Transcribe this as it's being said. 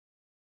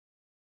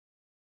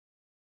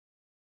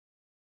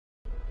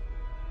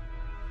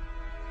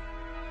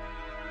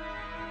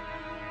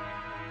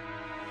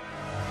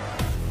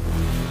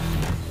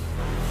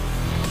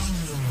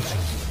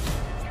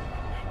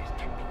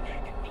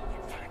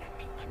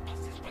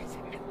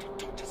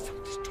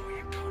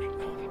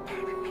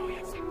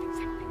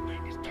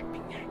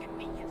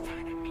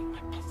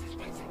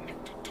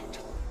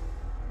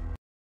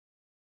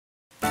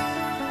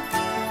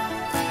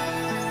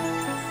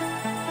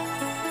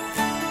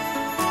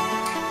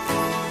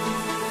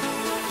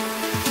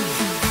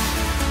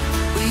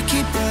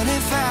keep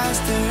running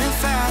faster and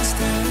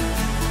faster.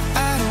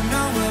 I don't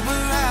know what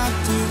we're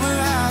after,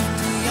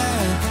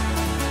 yeah.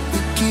 We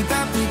keep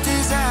up with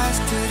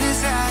disaster,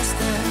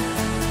 disaster.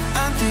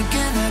 I'm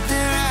thinking that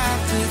they're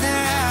after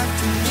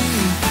me.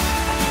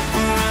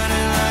 We're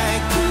running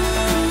like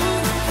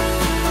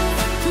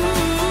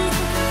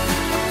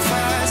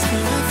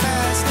faster and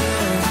faster.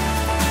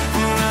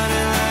 We're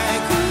running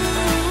like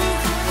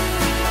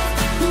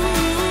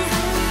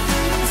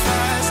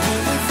faster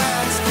and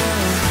faster.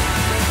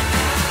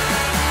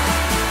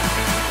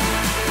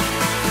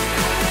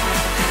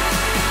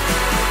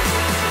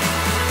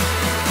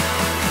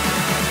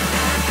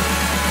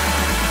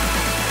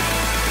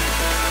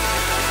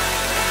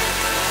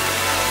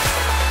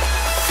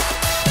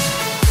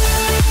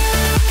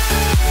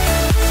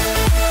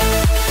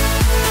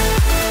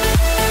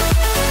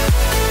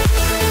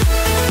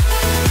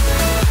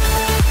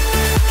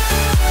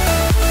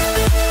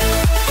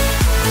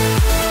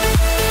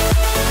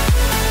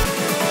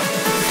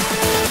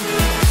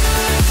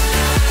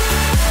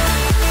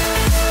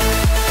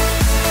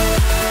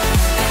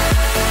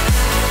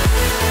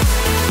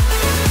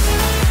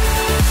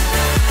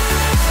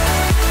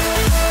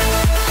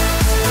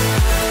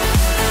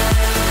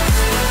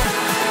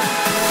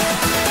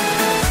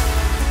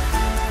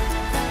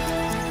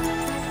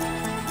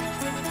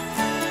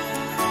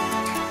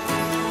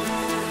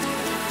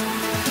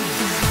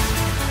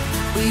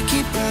 We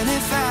keep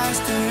running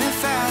faster and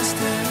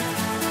faster.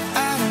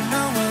 I don't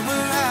know what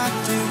we're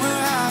after,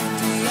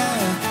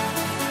 yeah.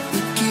 We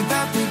keep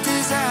up with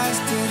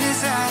disaster,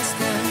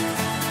 disaster.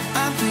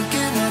 I'm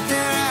thinking that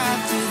they're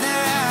after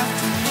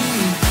me.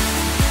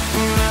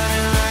 We're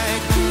running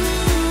like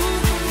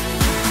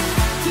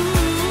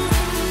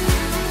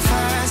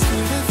faster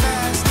and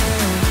faster.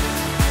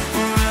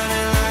 We're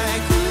running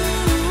like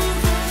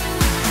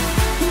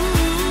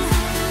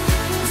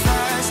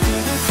faster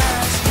and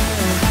faster.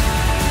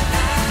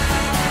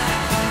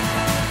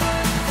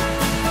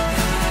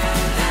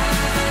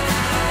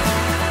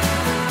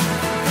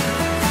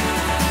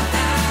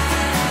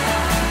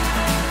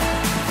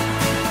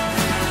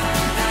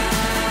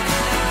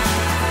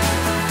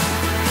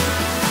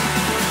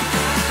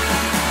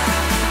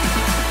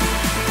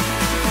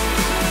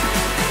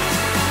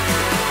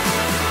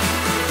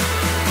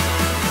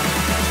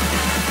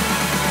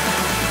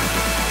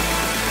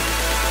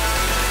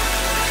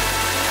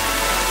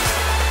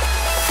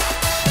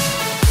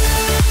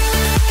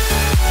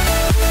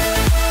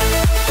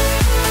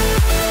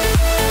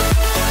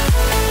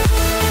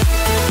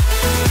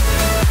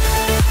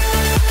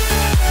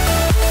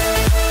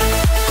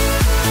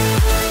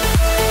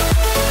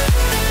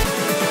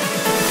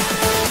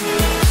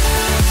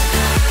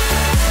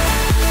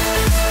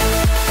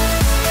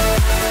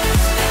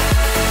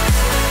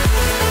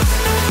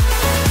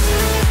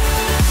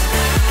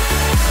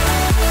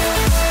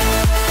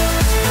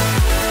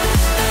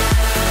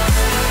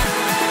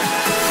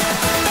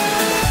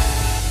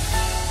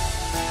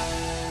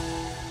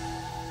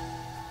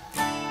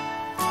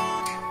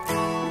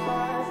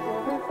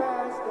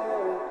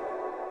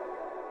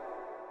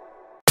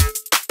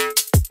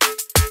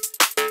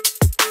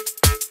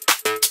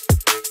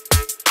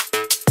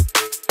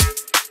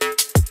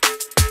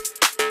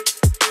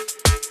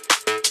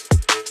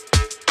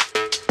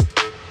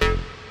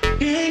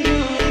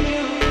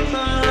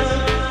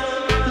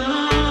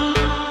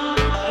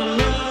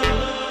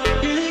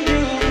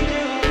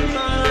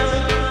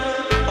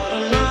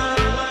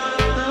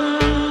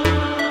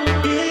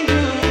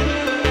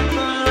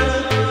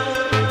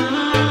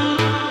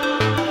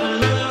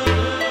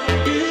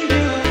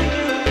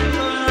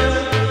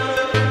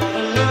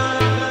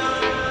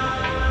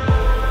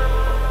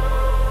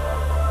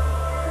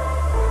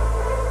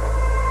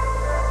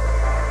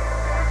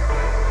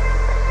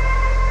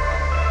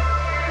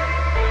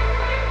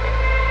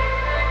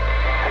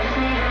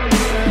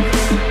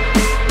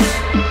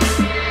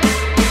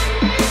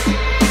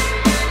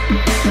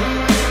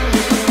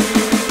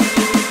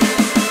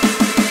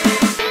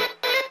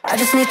 I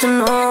just need to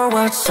know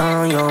what's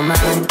on your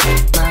mind.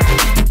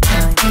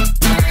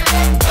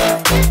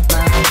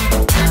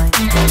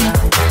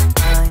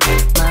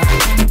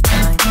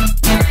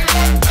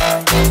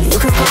 You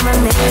can call my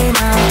name,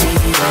 I'll be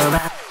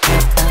alright.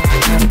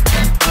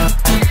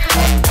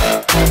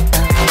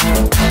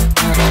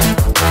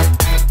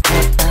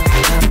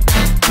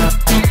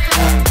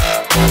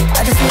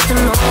 I just need to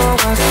know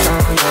what's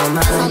on your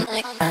mind.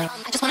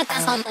 I just wanna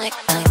dance all night.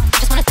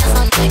 Just wanna dance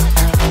all night.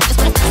 Just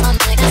wanna dance all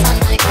night. Dance all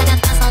night.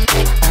 Dance all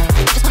night.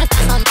 Just wanna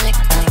dance all night.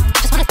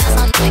 Just wanna dance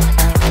all night.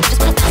 Just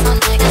wanna dance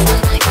all night. Dance all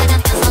night.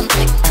 Dance all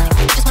night.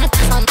 Just wanna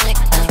dance all night.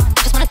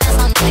 Just wanna dance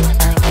all night.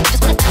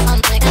 Just wanna dance all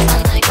night. Dance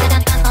all night.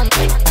 Dance all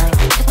night.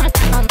 Just wanna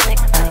dance all night.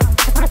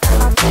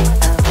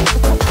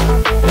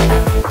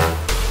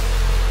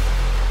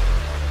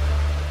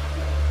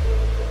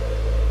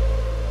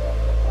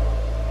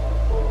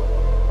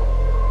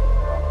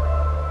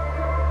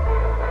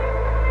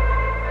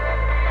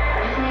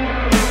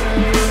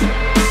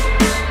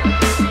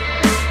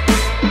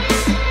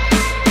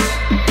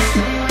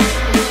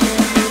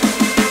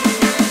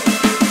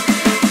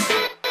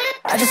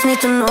 need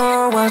to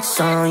know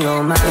what's on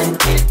your mind.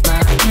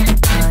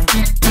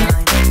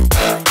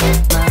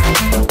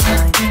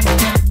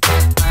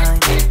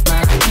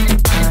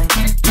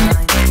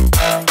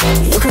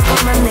 You can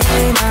call my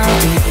name,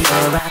 I'll be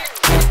alright.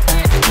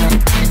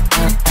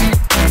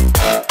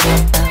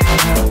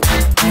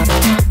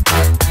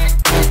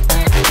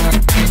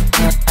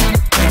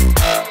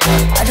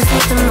 I just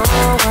need to know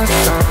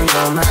what's on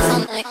your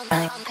mind.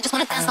 I just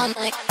wanna dance all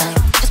night. I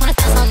just wanna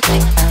dance all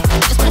night.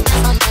 I just wanna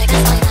dance all night.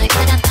 Dance all night.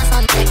 I dance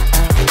all night.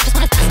 I just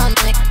wanna dance all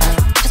night. I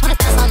just wanna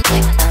dance all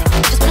night.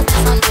 I just wanna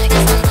dance all night.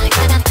 Dance all night.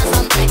 I dance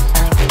all night.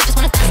 I just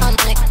wanna dance all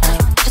night.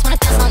 I just wanna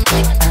dance all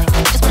night. I just wanna dance all night.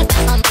 Dance all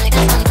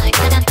night.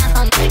 I dance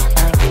all night.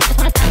 I just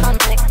wanna dance all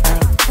night.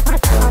 I just wanna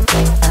dance all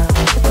night.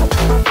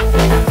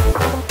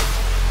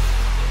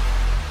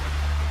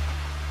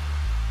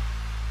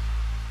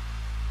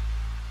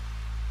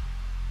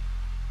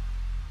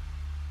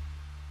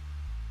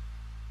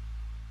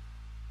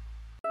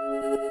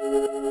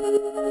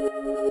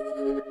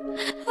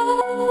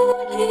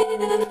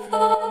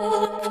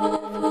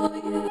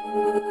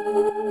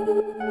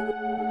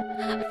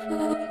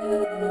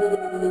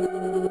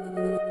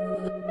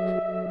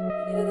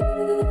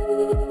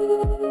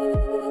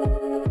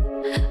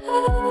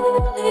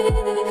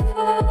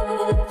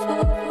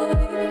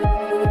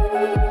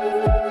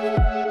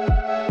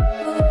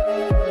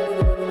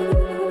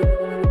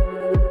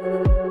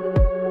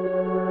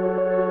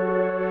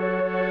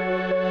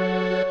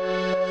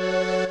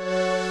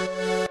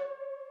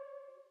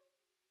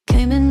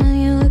 Came in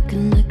and you're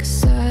looking like a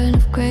sign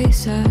of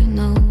grace. I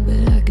know,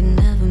 but I can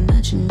never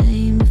match your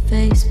name or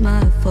face.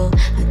 My fault,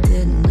 I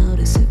didn't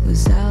notice it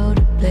was out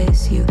of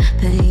place. You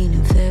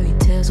painting fairy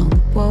tales on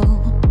the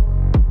wall,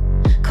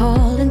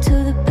 calling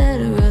to the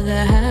better of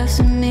the halves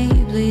of me.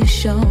 Please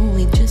show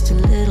me just a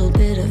little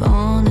bit of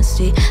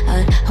honesty.